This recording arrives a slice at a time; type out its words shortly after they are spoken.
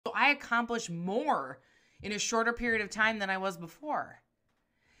I accomplish more in a shorter period of time than I was before.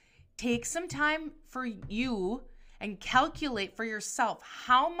 Take some time for you and calculate for yourself,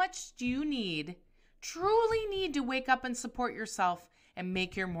 how much do you truly need to wake up and support yourself and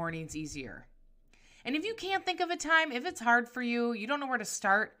make your mornings easier. And if you can't think of a time, if it's hard for you, you don't know where to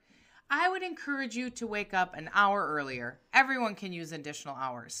start, I would encourage you to wake up an hour earlier. Everyone can use an additional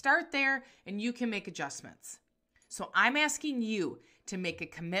hour. Start there and you can make adjustments. So I'm asking you to make a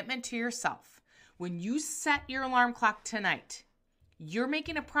commitment to yourself. When you set your alarm clock tonight, you're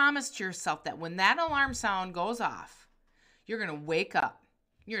making a promise to yourself that when that alarm sound goes off, you're going to wake up.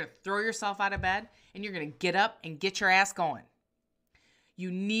 You're going to throw yourself out of bed and you're going to get up and get your ass going. You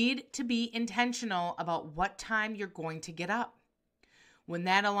need to be intentional about what time you're going to get up. When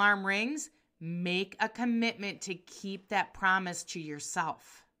that alarm rings, make a commitment to keep that promise to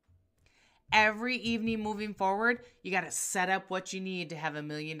yourself. Every evening moving forward, you got to set up what you need to have $1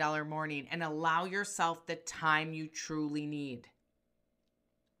 million morning and allow yourself the time you truly need.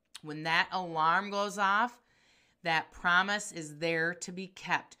 When that alarm goes off, that promise is there to be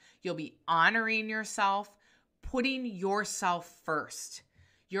kept. You'll be honoring yourself, putting yourself first.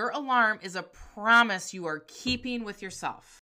 Your alarm is a promise you are keeping with yourself.